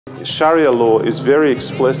Sharia law is very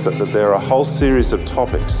explicit that there are a whole series of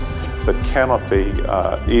topics that cannot be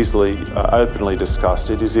easily, openly discussed.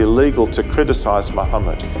 It is illegal to criticize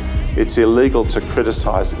Muhammad. It's illegal to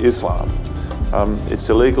criticize Islam. It's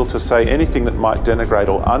illegal to say anything that might denigrate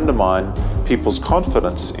or undermine people's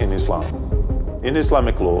confidence in Islam. In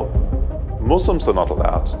Islamic law, Muslims are not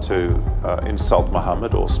allowed to insult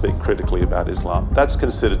Muhammad or speak critically about Islam. That's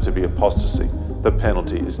considered to be apostasy. The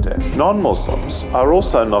penalty is death. Non-Muslims are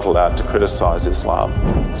also not allowed to criticize Islam,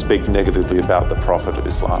 speak negatively about the Prophet of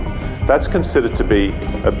Islam. That's considered to be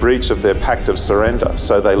a breach of their pact of surrender,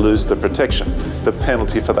 so they lose the protection. The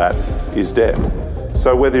penalty for that is death.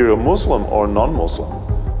 So whether you're a Muslim or a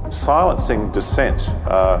non-Muslim, silencing dissent,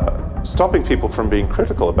 stopping people from being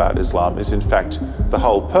critical about Islam is in fact the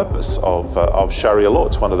whole purpose of Sharia law.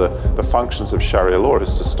 It's one of the functions of Sharia law,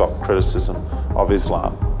 is to stop criticism of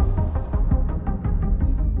Islam.